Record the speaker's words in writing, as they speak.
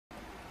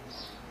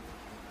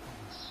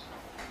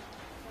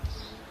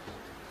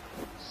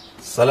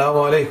السلام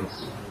عليكم.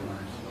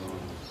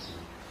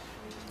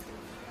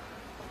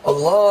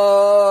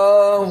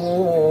 الله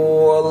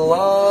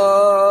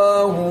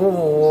والله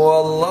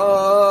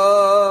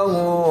والله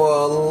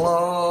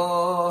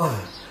والله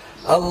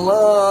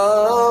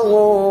الله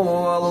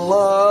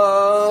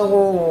والله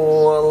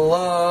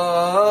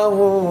والله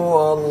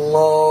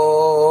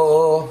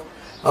والله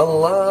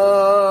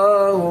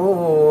الله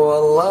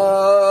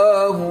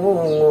والله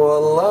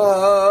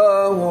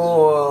والله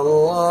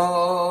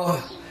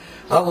والله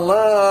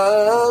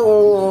الله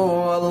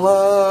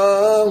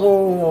والله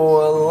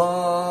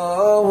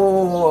والله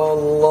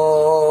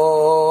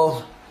والله.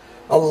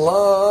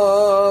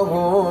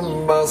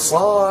 اللهم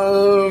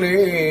صل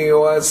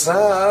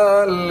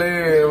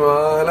وسلم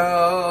على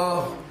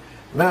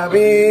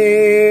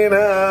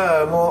نبينا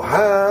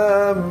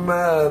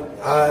محمد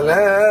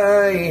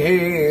عليه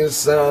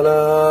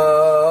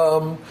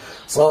السلام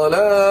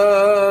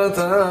صلاة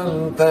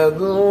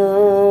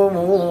تدوم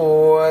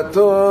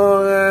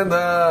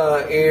وتهدى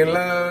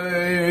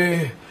إليه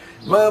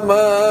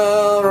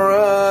ممر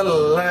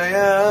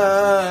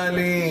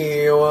الليالي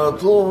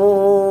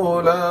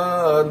وطول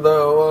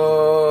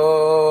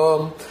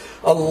الدوام.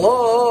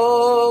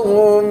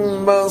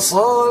 اللهم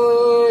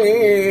صل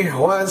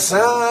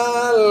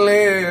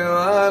وسلم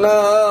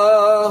على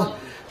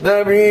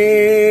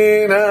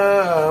نبينا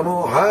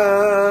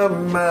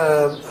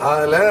محمد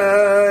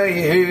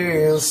عليه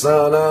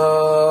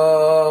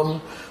السلام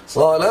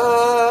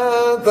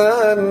صلاة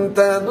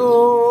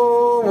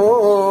تدوم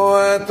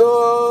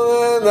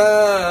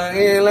وتهدى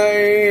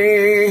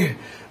إليه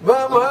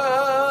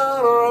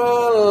ممر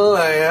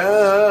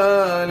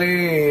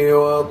الليالي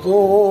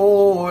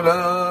وطول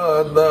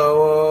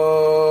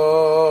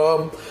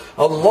الدوام.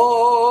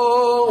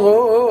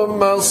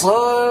 اللهم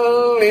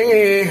صل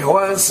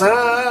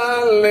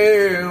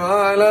وسلم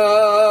على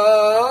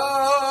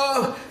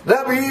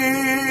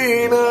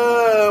نبينا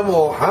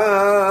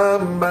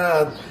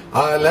محمد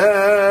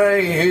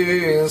عليه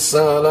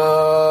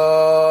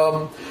السلام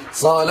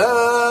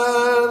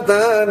صلاة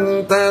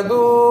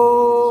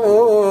تدوم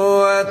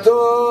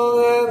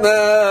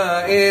وتهدى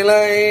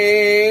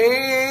إليه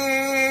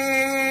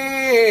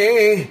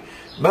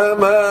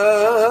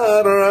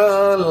ممر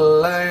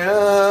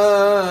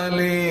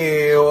الليالي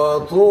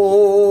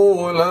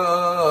وطول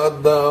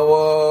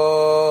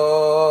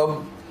الدوام.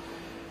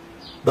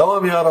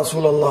 دوام يا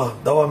رسول الله،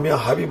 دوام يا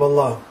حبيب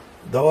الله،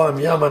 دوام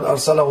يا من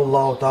أرسله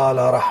الله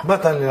تعالى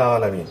رحمة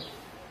للعالمين.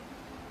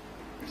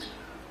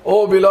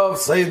 O beloved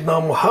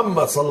Sayyidina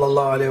Muhammad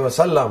sallallahu alayhi wa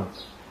sallam,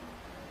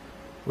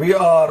 we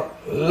are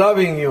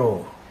loving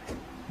you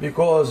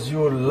because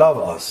you love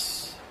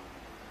us.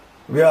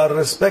 We are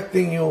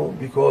respecting you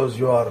because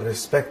you are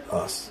respect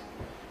us.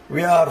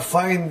 We are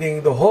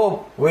finding the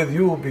hope with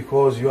you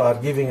because you are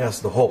giving us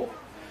the hope.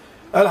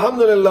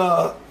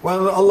 Alhamdulillah,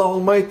 when Allah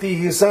Almighty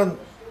He sent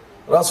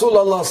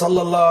Rasulullah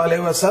sallallahu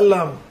alayhi wa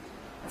sallam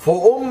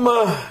for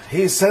Ummah,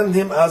 He sent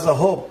him as a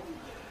hope.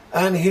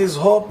 And his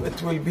hope,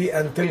 it will be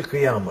until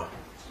Qiyamah.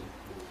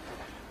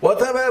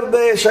 Whatever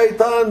the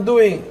shaitan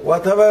doing,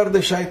 whatever the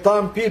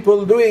shaitan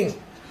people doing,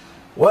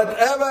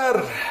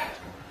 whatever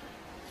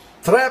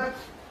trap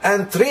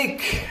and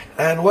trick,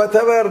 and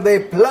whatever they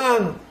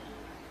plan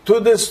to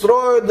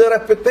destroy the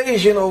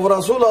reputation of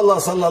Rasulullah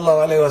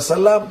sallallahu alaihi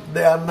wasallam,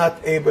 they are not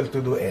able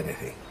to do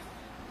anything.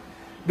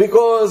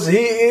 Because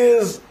he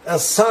is a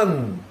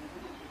sun.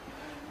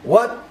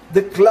 What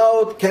the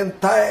cloud can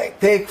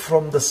take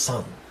from the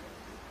sun?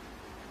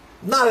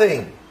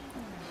 Nothing.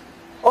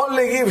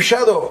 Only give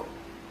shadow.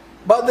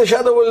 But the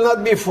shadow will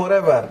not be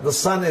forever. The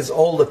sun is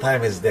all the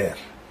time is there.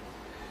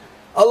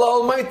 Allah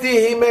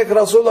Almighty, He make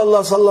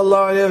Rasulullah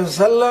sallallahu alayhi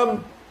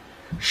wasallam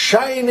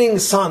shining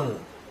sun.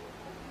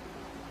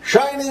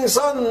 Shining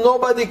sun,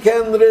 nobody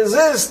can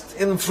resist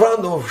in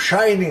front of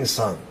shining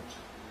sun.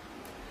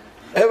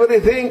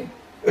 Everything,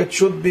 it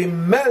should be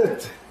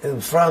melt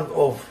in front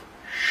of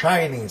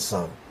shining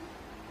sun.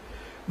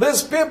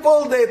 These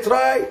people, they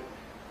try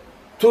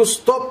to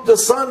stop the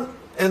sun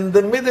in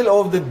the middle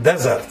of the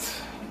desert.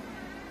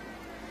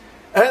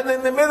 And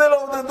in the middle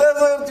of the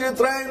desert, you're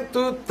trying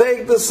to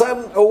take the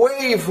sun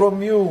away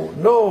from you.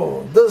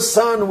 No, the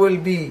sun will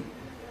be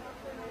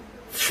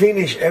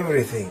finish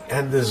everything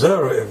and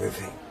deserve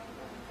everything.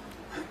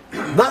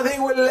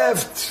 Nothing will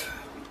left.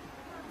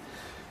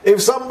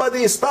 If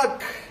somebody is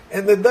stuck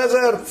in the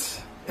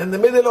desert, in the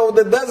middle of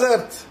the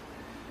desert,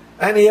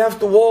 and he have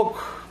to walk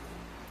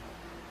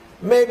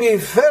maybe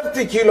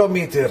 30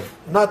 kilometers,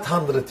 not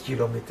 100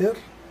 kilometers,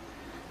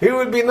 he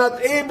will be not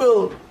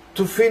able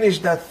to finish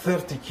that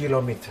 30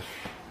 kilometers.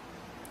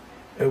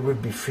 It will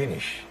be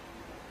finished.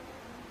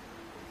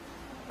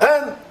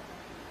 And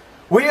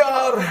we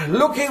are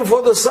looking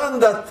for the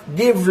sun that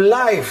give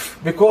life,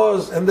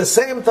 because in the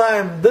same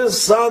time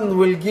this sun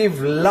will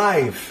give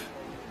life.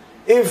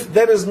 If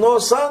there is no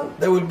sun,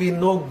 there will be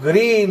no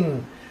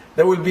green,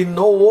 there will be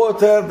no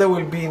water, there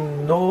will be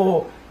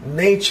no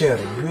nature,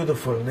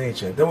 beautiful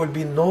nature. There will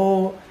be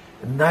no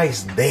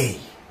nice day.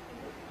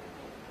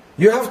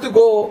 You have to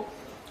go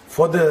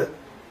for the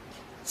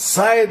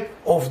side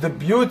of the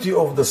beauty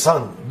of the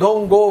sun.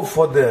 Don't go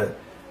for the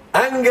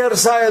anger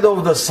side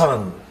of the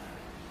sun.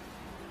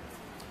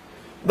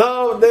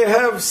 Now they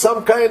have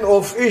some kind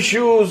of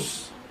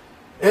issues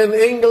in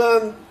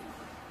England.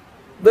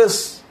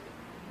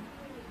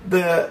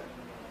 The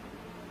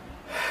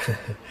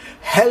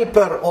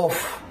helper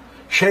of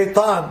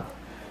shaitan,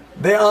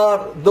 they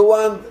are the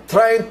one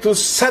trying to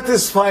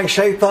satisfy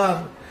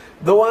shaitan,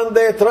 the one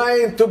they're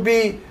trying to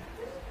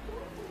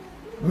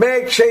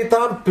make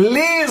shaitan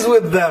pleased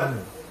with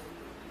them,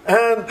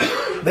 and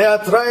they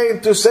are trying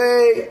to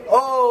say,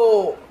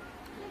 oh,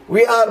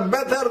 we are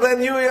better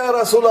than you, ya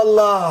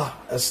Rasulallah.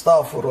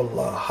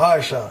 Astaghfirullah,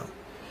 hasha.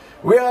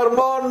 We are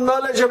more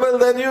knowledgeable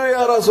than you,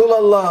 ya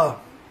Rasulallah.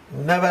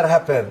 Never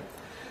happened.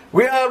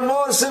 We are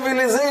more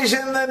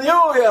civilization than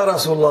you, ya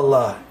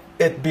Rasulallah.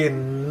 It be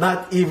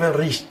not even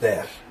reached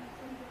there.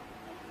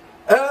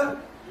 And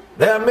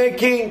they are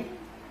making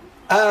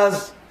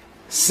as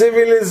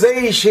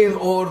civilization,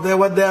 or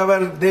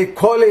whatever they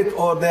call it,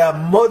 or their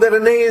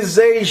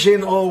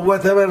modernization, or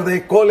whatever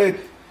they call it.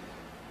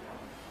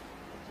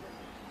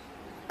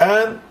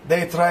 And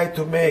they try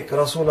to make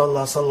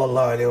Rasulullah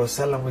sallallahu alaihi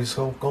wasallam his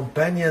own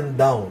companion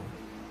down.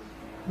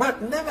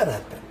 But never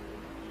happened.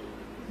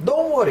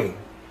 Don't worry.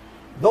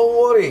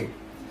 Don't worry.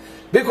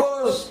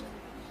 Because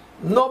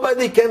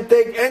nobody can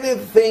take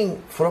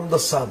anything from the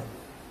sun.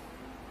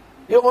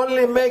 You're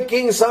only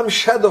making some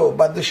shadow,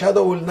 but the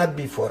shadow will not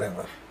be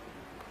forever.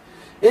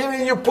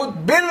 Even you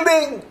put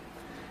building,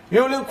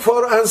 you look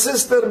for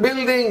ancestor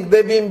building,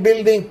 they've been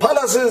building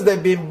palaces,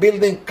 they've been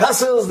building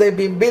castles, they've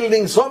been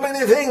building so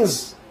many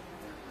things.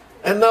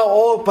 And now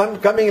all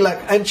coming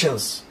like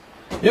ancients.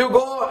 You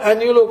go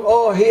and you look,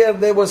 oh, here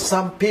there was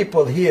some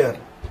people here.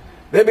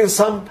 There been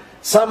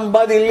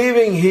somebody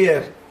living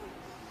here.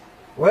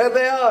 Where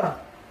they are?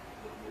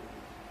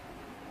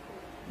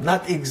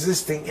 Not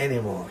existing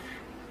anymore.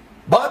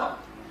 But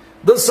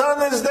the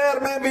sun is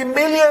there maybe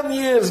million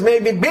years,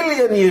 maybe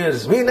billion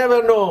years. We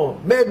never know.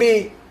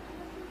 Maybe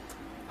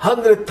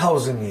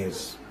 100,000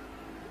 years.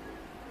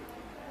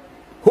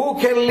 Who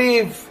can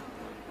live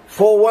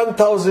for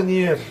 1,000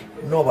 years?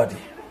 Nobody.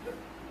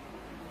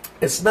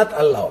 It's not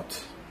allowed.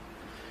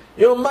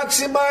 You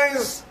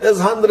maximize is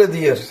 100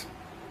 years.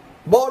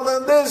 More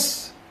than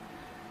this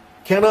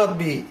cannot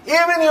be.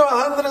 Even your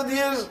 100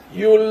 years,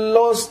 you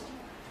lost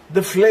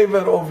the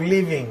flavor of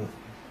living.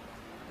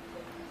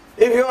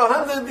 If you're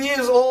 100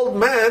 years old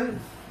man,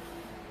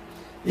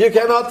 you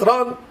cannot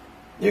run,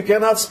 you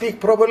cannot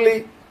speak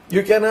properly,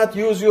 you cannot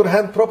use your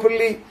hand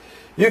properly,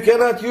 you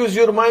cannot use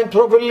your mind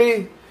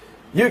properly,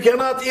 you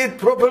cannot eat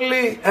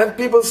properly, and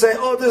people say,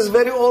 oh, this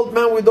very old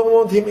man, we don't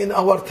want him in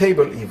our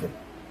table even.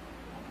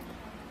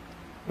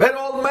 Very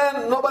old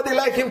man, nobody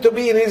like him to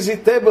be in his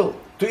table,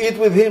 to eat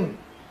with him.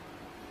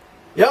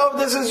 Yeah,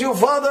 this is your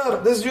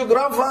father, this is your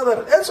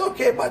grandfather. It's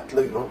okay, but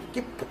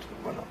keep it.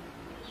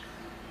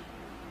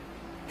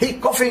 He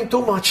coughing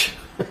too much.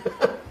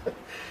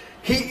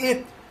 He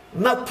eat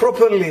not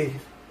properly.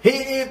 He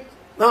eat,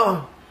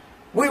 no.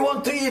 We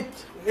want to eat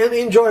and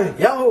enjoy.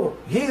 Yahoo,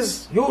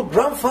 he's your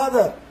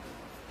grandfather.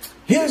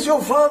 He is your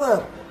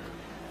father.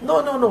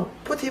 No.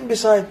 Put him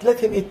beside. Let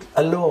him eat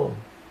alone.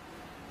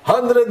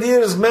 100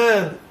 years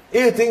man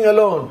eating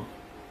alone.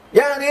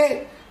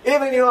 Yani,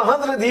 even your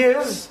 100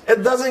 years,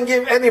 it doesn't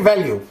give any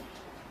value.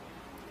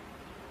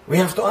 We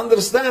have to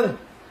understand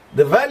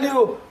the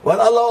value what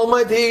Allah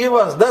Almighty give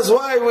us. That's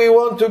why we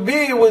want to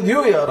be with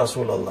you, Ya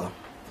Rasulullah.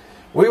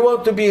 We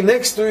want to be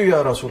next to you,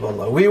 Ya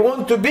Rasulullah. We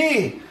want to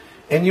be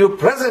in your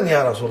presence,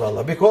 Ya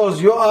Rasulullah,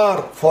 because you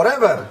are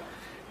forever.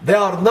 They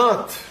are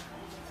not.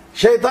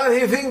 Shaitan,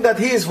 he thinks that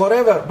he is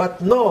forever,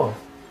 but no.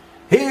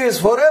 He is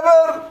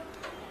forever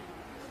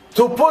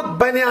to put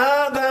Bani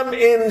Adam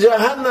in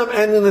Jahannam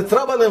and in the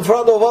trouble in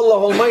front of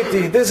Allah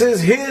Almighty. This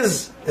is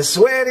his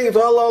swearing to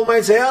Allah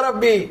Almighty. Say, Ya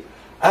Rabbi,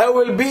 I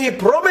will be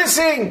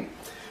promising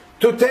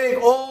to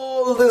take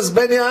all this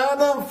Bani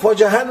Adam for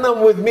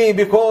Jahannam with me,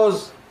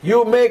 because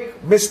you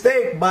make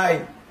mistake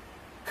by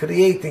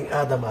creating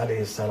Adam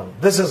alayhi salam.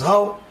 This is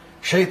how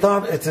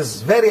Shaitan, it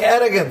is very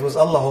arrogant with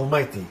Allah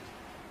Almighty.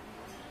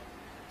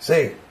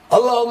 Say,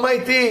 Allah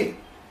Almighty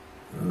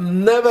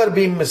never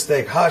been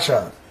mistake,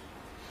 hasha.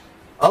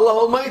 Allah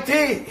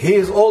Almighty, He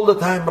is all the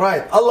time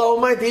right. Allah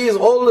Almighty is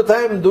all the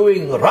time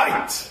doing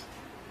right.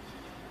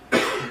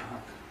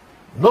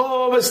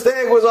 No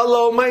mistake with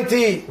Allah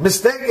Almighty.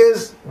 Mistake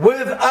is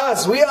with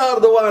us. We are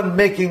the one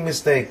making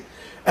mistake.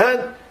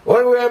 And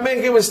when we are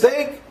making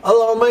mistake,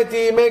 Allah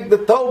Almighty make the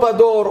tawbah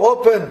door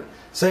open.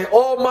 Say,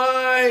 oh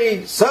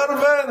my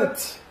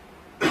servant,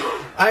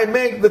 I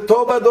make the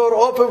tawbah door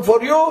open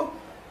for you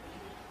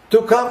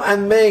to come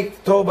and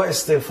make tawbah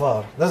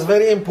istighfar. That's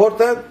very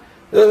important.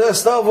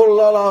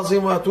 Astaghfirullah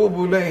al-azim wa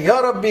atubu ilayh. Ya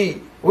Rabbi,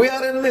 we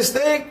are in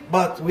mistake,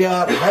 but we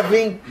are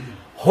having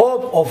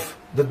hope of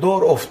the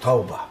door of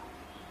tawbah.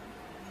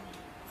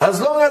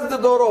 As long as the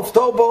door of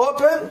tawbah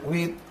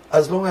open,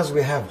 as long as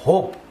we have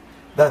hope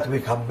that we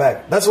come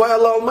back. That's why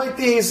Allah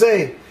Almighty, He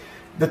say,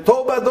 the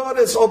tawbah door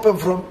is open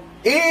from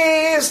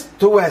east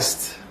to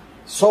west,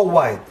 so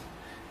wide.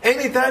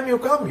 Anytime you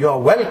come, you are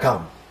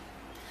welcome.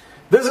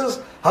 This is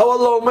how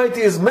Allah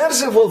Almighty is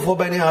merciful for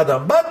Bani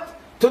Adam. But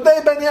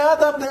today Bani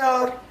Adam, they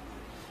are,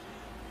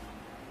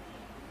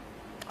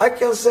 I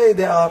can say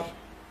they are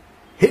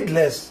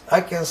heedless.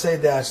 I can say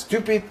they are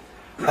stupid.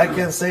 I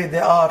can say they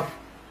are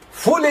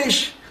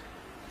foolish.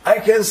 I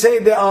can say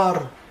they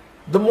are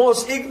the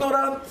most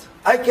ignorant.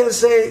 I can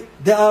say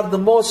they are the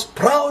most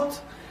proud.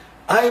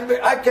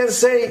 I can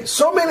say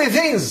so many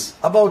things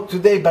about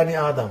today Bani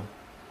Adam.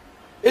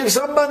 If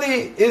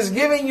somebody is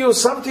giving you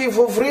something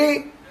for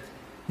free,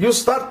 you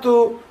start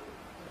to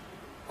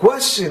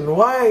question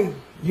why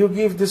you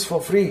give this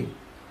for free.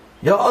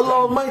 Ya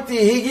Allah Almighty,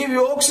 He give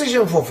you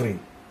oxygen for free.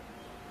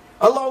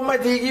 Allah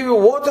Almighty, He give you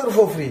water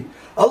for free.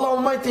 Allah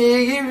Almighty,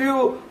 He give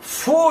you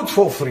food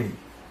for free.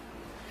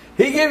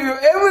 He give you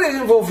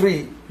everything for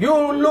free.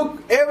 You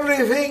look,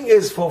 everything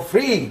is for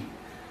free.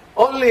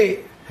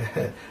 Only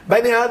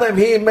Bani Adam,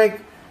 he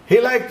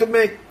like to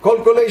make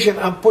calculation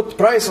and put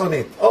price on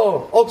it.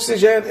 Oh,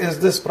 oxygen is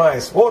this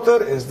price.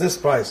 Water is this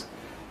price.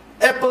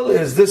 Apple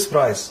is this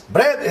price.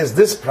 Bread is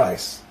this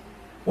price.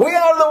 We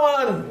are the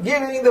one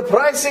giving the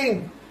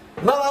pricing.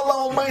 Not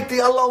Allah Almighty.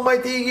 Allah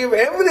Almighty, He give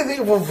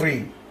everything for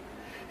free.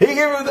 He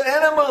give you the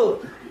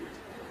animal.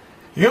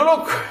 You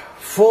look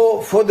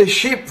for the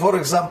sheep, for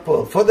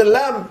example, for the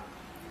lamb.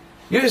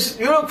 You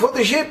look for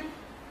the sheep.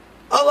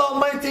 Allah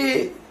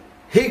Almighty,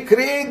 He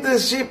created the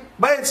sheep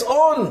by its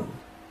own.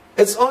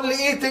 It's only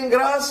eating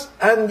grass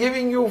and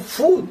giving you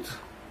food.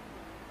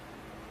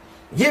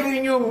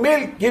 Giving you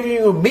milk, giving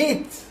you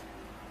meat.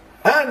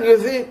 And you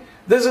think,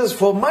 this is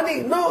for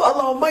money? No,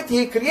 Allah Almighty,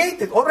 He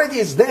created. Already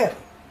it's there.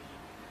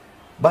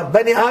 But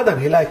Bani Adam,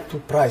 he like to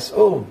price.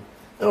 Oh,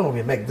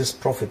 we make this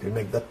profit, we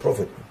make that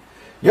profit.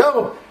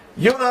 Yo,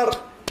 you are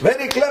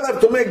very clever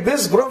to make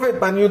this profit,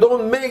 but you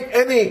don't make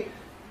any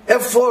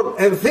effort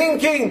and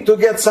thinking to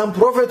get some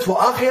profit for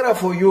akhirah,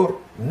 for your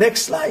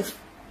next life.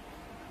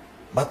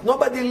 But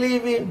nobody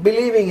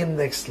believing in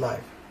next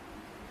life.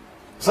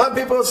 Some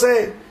people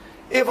say,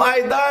 if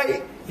I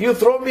die, you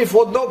throw me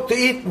for dog to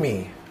eat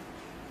me.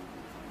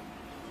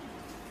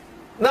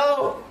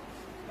 Now,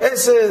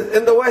 as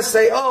in the West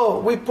say,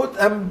 oh, we put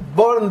and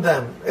burn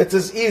them. It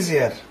is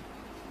easier.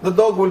 The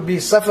dog will be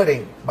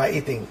suffering by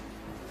eating.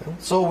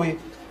 So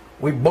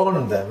we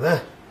burn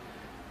them.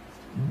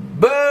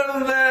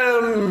 Burn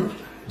them.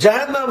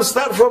 Jahannam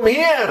start from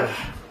here.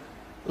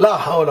 La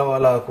hawla wa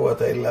la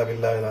quwwata illa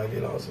billahi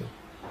al-aliyyil azim.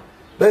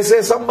 They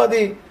say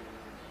somebody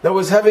that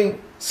was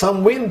having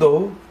some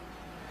window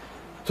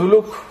to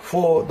look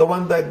for the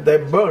one that they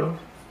burn,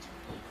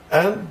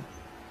 and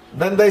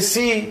then they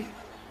see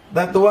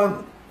that the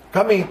one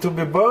coming to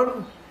be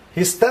burned,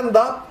 he stand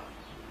up,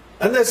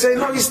 and they say,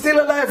 no, he's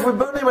still alive, we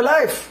burn him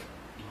alive.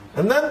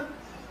 And then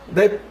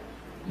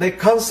they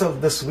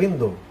canceled this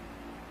window.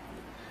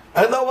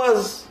 And that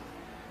was,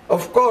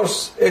 of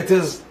course, it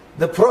is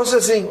the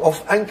processing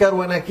of Ankar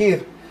wa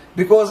Nakir,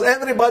 because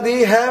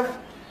everybody have,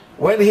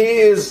 when he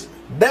is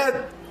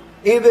dead,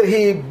 either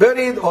he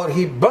buried or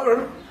he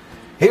burned,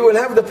 he will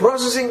have the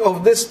processing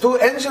of these two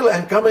angels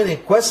and coming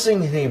and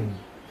questioning him,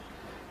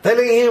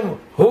 telling him,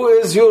 who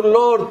is your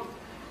Lord?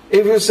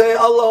 If you say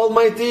Allah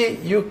Almighty,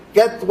 you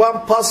get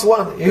 1 plus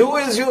 1. Who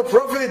is your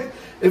Prophet?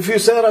 If you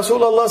say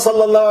Rasulullah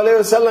sallallahu alayhi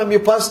wa sallam, you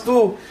pass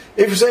 2.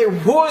 If you say,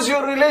 who is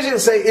your religion?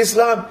 Say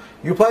Islam,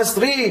 you pass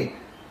 3.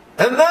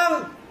 And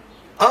then,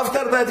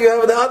 after that you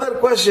have the other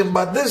question.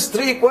 But these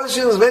 3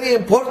 questions very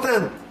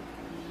important.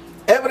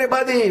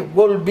 Everybody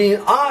will be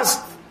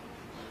asked.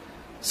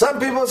 Some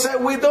people say,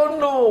 we don't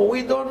know,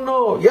 we don't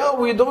know. Yeah,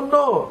 we don't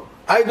know.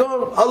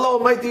 Allah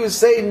Almighty will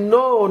say,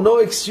 no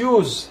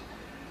excuse.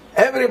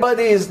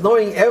 Everybody is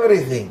knowing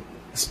everything.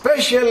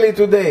 Especially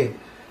today.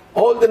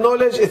 All the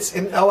knowledge, it's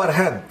in our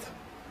hand.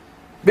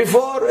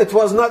 Before, it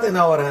was not in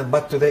our hand,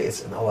 but today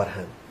it's in our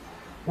hand.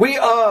 We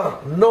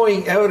are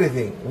knowing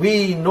everything.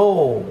 We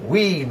know.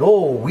 We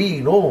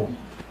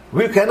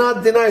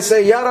cannot deny,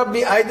 say, Ya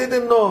Rabbi, I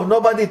didn't know.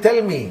 Nobody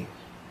tell me.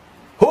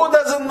 Who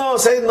doesn't know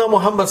Sayyidina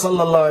Muhammad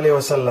sallallahu alayhi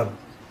wa sallam?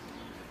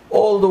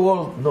 All the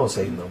world knows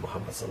Sayyidina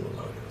Muhammad sallallahu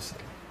alayhi wa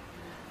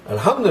sallam.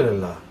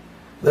 Alhamdulillah.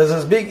 There's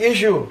this big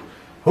issue.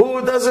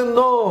 Who doesn't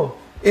know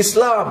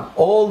Islam?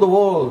 All the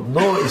world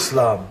know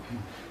Islam.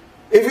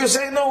 If you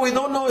say, no, we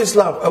don't know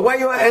Islam, why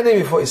you are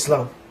enemy for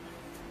Islam?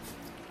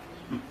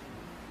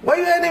 Why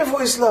you enemy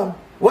for Islam?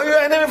 Why you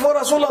enemy for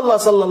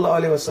Rasulullah sallallahu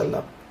alayhi wa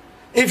sallam?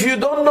 If you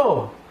don't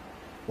know,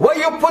 why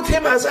you put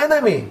him as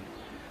enemy?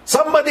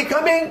 Somebody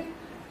coming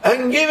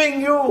and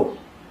giving you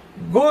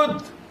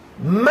good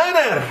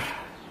manner,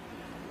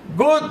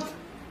 good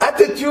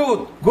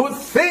attitude, good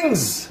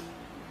things.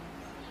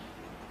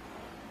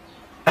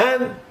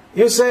 And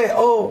you say,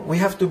 oh, we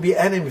have to be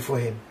enemy for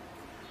him.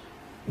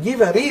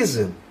 Give a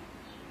reason.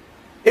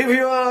 If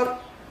you are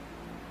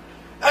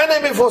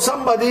enemy for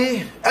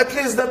somebody, at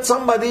least that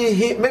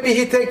somebody, maybe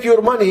he take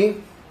your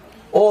money,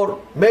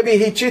 or maybe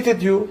he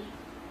cheated you,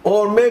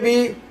 or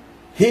maybe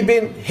he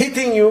been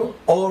hitting you,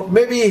 or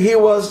maybe he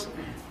was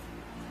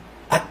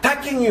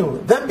attacking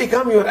you, then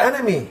become your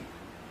enemy.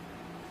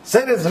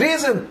 Sin is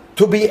reason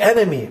to be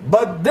enemy.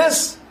 But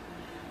this,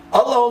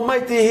 Allah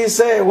Almighty, He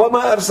say,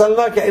 وَمَا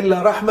أَرْسَلْنَاكَ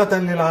إِلَّا رَحْمَةً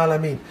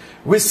لِلْعَالَمِينَ.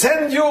 We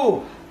send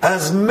you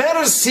as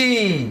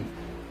mercy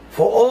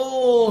for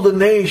all the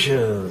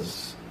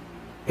nations.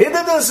 He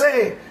didn't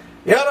say,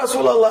 Ya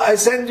Rasulullah, I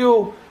send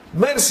you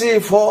mercy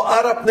for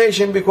Arab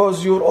nation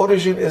because your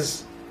origin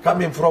is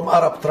coming from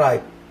Arab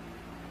tribe.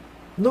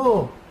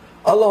 No.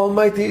 Allah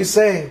Almighty is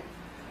saying,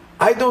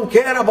 I don't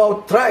care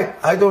about tribe.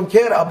 I don't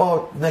care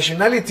about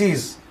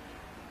nationalities.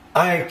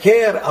 I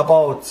care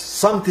about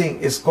something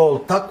is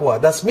called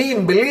taqwa. That's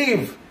mean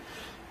believe.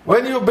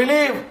 When you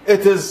believe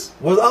it is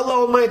with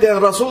Allah Almighty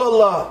and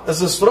Rasulullah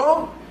is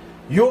strong,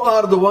 you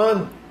are the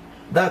one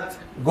that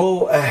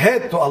go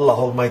ahead to Allah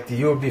Almighty.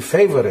 You will be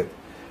favored.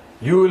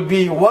 You will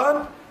be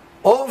one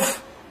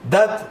of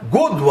that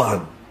good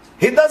one.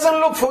 He doesn't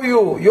look for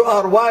you. You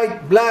are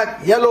white,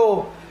 black,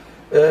 yellow,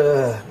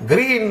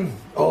 green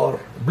or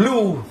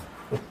blue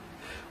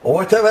or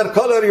whatever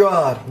color you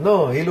are.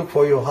 No, He look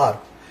for your heart.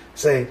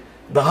 Say,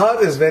 the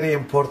heart is very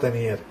important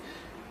here.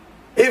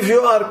 If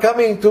you are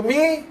coming to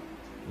me,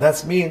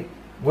 that's mean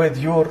with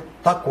your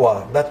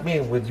taqwa. That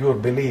means with your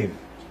belief.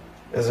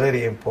 Is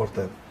very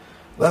important.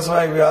 That's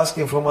why we are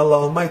asking from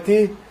Allah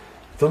Almighty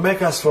to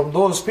make us from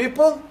those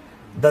people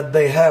that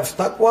they have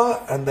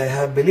taqwa and they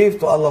have belief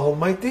to Allah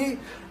Almighty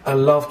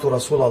and love to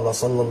Rasulullah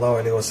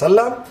sallallahu alaihi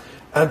wasallam,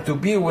 and to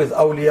be with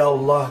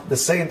awliyaullah, the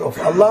saint of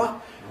Allah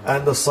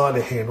and the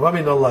salihin.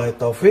 ومن الله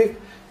التوفيق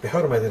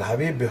بحرمة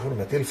الحبيب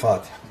بحرمة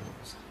الفاتحة.